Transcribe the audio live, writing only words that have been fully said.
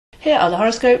Here are the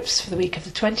horoscopes for the week of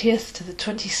the 20th to the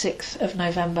 26th of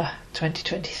November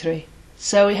 2023.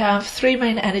 So we have three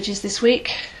main energies this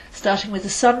week, starting with the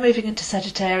Sun moving into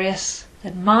Sagittarius,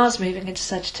 then Mars moving into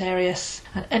Sagittarius,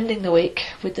 and ending the week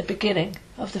with the beginning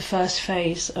of the first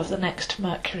phase of the next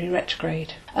Mercury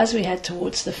retrograde, as we head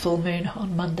towards the full moon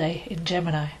on Monday in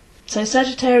Gemini. So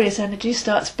Sagittarius energy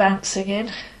starts bouncing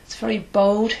in. It's very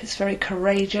bold, it's very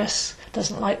courageous,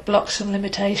 doesn't like blocks and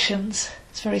limitations.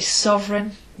 It's very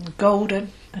sovereign and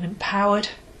golden and empowered.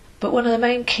 But one of the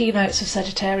main keynotes of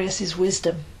Sagittarius is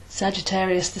wisdom.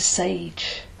 Sagittarius the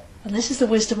sage. And this is the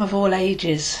wisdom of all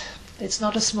ages. It's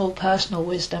not a small personal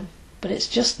wisdom, but it's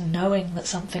just knowing that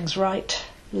something's right,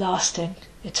 lasting,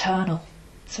 eternal.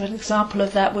 So an example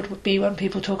of that would be when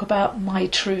people talk about my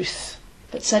truth.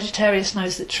 But Sagittarius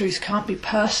knows that truth can't be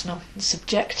personal and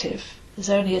subjective. There's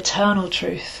only eternal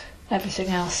truth. Everything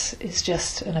else is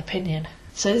just an opinion.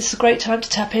 So this is a great time to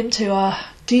tap into our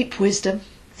deep wisdom.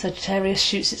 Sagittarius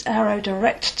shoots its arrow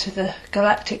direct to the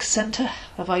galactic centre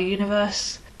of our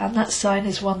universe, and that sign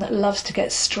is one that loves to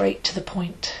get straight to the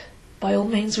point. By all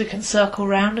means we can circle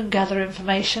round and gather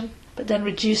information, but then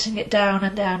reducing it down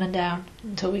and down and down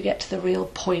until we get to the real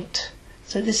point.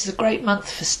 So this is a great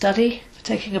month for study, for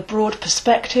taking a broad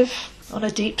perspective on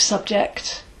a deep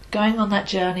subject, going on that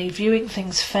journey, viewing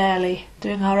things fairly,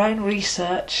 doing our own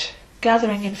research,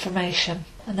 gathering information,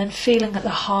 and then feeling at the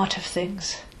heart of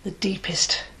things, the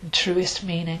deepest and truest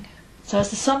meaning. So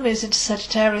as the Sun moves into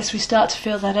Sagittarius, we start to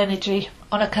feel that energy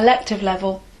on a collective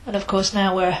level. And of course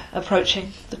now we're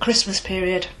approaching the Christmas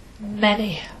period.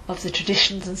 Many of the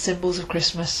traditions and symbols of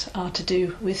Christmas are to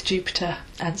do with Jupiter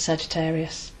and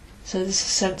Sagittarius. So there's a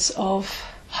sense of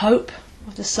hope,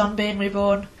 of the Sun being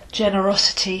reborn,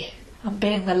 generosity, and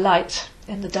being the light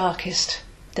in the darkest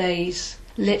days,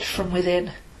 lit from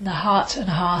within. And the heart and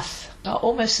hearth are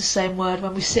almost the same word.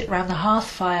 When we sit round the hearth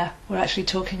fire, we're actually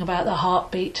talking about the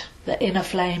heartbeat, the inner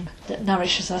flame that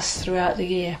nourishes us throughout the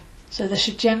year. So there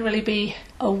should generally be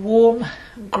a warm,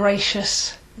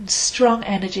 gracious and strong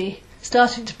energy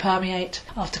starting to permeate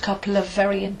after a couple of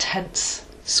very intense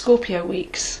Scorpio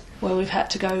weeks where we've had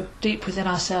to go deep within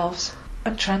ourselves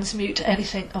and transmute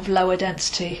anything of lower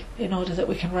density in order that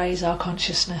we can raise our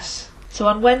consciousness. So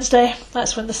on Wednesday,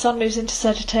 that's when the Sun moves into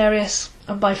Sagittarius,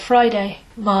 and by Friday,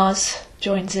 Mars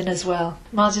joins in as well.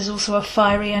 Mars is also a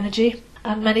fiery energy,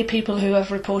 and many people who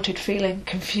have reported feeling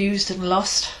confused and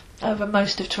lost over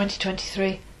most of 2023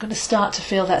 are going to start to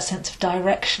feel that sense of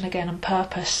direction again and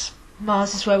purpose.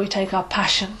 Mars is where we take our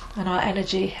passion and our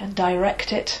energy and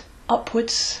direct it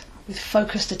upwards with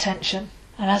focused attention.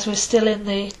 And as we're still in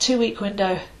the 2-week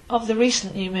window of the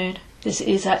recent new moon, this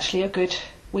is actually a good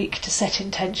week to set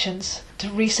intentions, to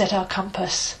reset our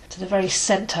compass to the very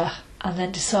centre, and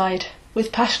then decide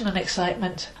with passion and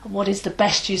excitement on what is the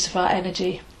best use of our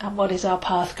energy and what is our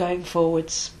path going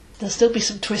forwards. There'll still be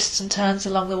some twists and turns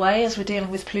along the way as we're dealing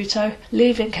with Pluto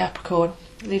leaving Capricorn,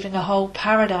 leaving a whole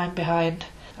paradigm behind,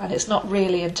 and it's not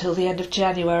really until the end of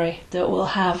January that we'll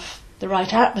have the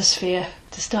right atmosphere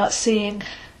to start seeing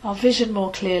our vision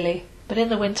more clearly. But in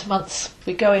the winter months, if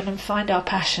we go in and find our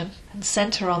passion and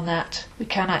centre on that, we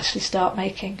can actually start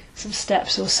making some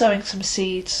steps or sowing some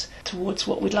seeds towards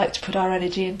what we'd like to put our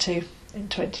energy into in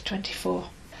 2024.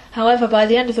 However, by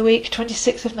the end of the week,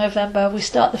 26th of November, we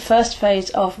start the first phase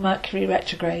of Mercury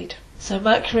retrograde. So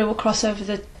Mercury will cross over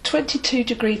the 22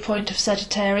 degree point of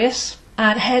Sagittarius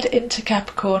and head into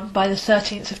Capricorn by the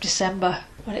 13th of December,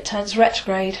 when it turns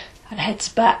retrograde and heads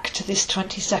back to this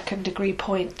 22nd degree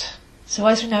point. So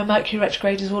as we know, Mercury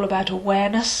retrograde is all about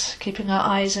awareness, keeping our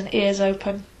eyes and ears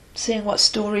open, seeing what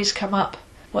stories come up,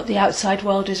 what the outside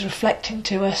world is reflecting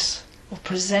to us or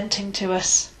presenting to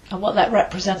us, and what that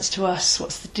represents to us.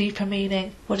 What's the deeper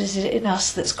meaning? What is it in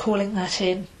us that's calling that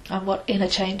in? And what inner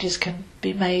changes can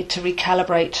be made to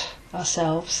recalibrate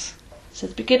ourselves. So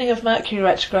the beginning of Mercury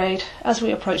retrograde, as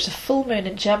we approach the full moon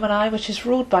in Gemini, which is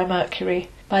ruled by Mercury,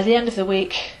 by the end of the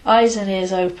week, eyes and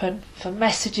ears open for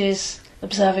messages,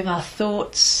 observing our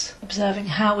thoughts, observing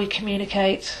how we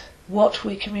communicate, what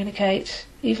we communicate,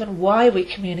 even why we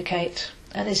communicate,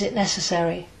 and is it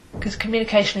necessary? Because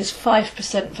communication is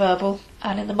 5% verbal,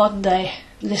 and in the modern day,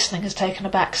 listening has taken a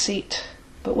back seat.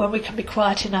 But when we can be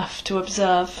quiet enough to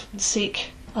observe and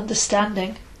seek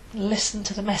understanding, and listen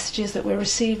to the messages that we're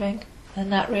receiving,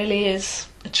 then that really is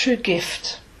a true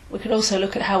gift. We can also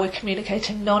look at how we're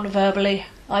communicating non-verbally,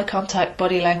 eye contact,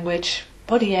 body language,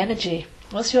 body energy.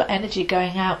 What's your energy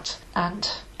going out and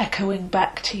echoing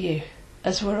back to you?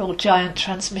 As we're all giant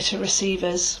transmitter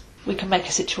receivers, we can make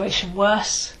a situation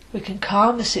worse, we can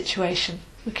calm the situation,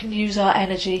 we can use our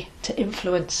energy to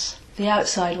influence the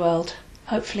outside world,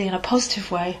 hopefully in a positive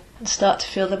way, and start to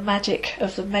feel the magic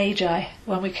of the Magi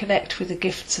when we connect with the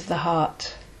gifts of the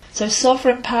heart. So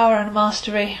Sovereign Power and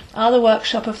Mastery are the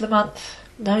workshop of the month.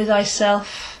 Know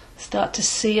thyself. Start to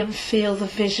see and feel the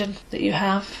vision that you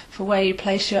have for where you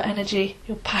place your energy,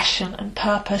 your passion and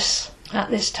purpose at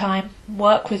this time.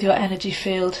 Work with your energy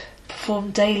field.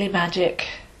 Perform daily magic,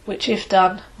 which if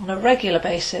done on a regular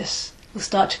basis will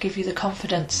start to give you the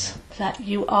confidence that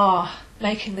you are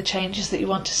making the changes that you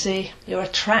want to see. You're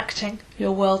attracting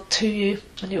your world to you,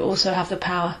 and you also have the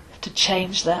power to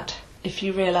change that. If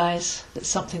you realise that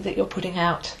something that you're putting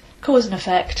out, cause and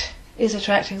effect, is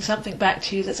attracting something back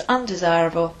to you that's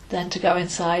undesirable, then to go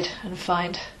inside and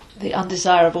find the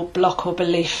undesirable block or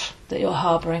belief that you're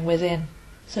harbouring within.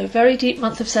 So very deep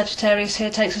month of Sagittarius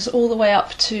here takes us all the way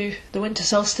up to the winter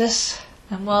solstice.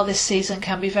 And while this season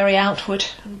can be very outward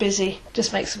and busy,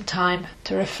 just make some time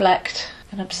to reflect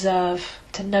and observe,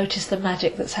 to notice the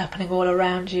magic that's happening all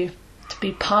around you, to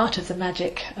be part of the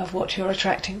magic of what you're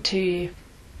attracting to you.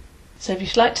 So if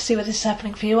you'd like to see where this is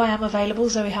happening for you, I am available,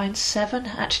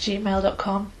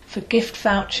 zoeastro7@gmail.com, for gift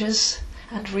vouchers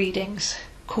and readings,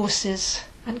 courses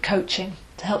and coaching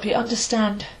to help you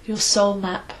understand your soul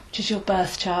map, which is your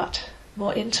birth chart,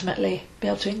 more intimately, be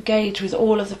able to engage with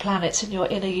all of the planets in your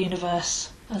inner universe,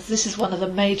 as this is one of the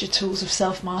major tools of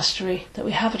self-mastery that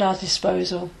we have at our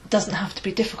disposal. It doesn't have to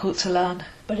be difficult to learn,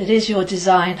 but it is your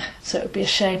design, so it would be a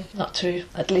shame not to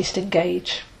at least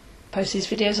engage. Post these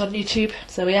videos on YouTube,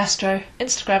 Zoe Astro,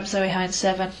 Instagram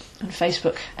ZoeHines7, and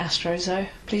Facebook AstroZo.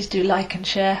 Please do like and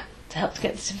share to help to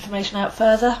get this information out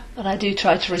further, and I do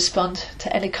try to respond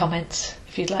to any comments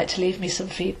if you'd like to leave me some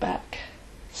feedback.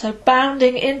 So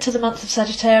bounding into the month of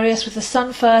Sagittarius with the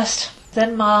Sun first,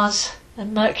 then Mars,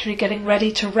 and Mercury getting ready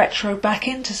to retro back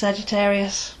into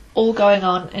Sagittarius, all going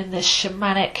on in this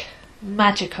shamanic,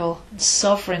 magical and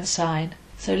sovereign sign.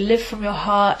 So live from your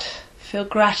heart, feel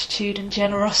gratitude and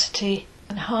generosity,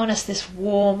 and harness this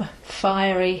warm,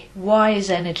 fiery, wise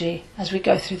energy as we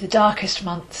go through the darkest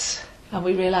months and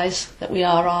we realise that we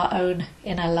are our own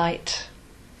inner light.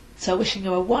 So wishing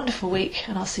you a wonderful week,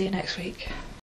 and I'll see you next week.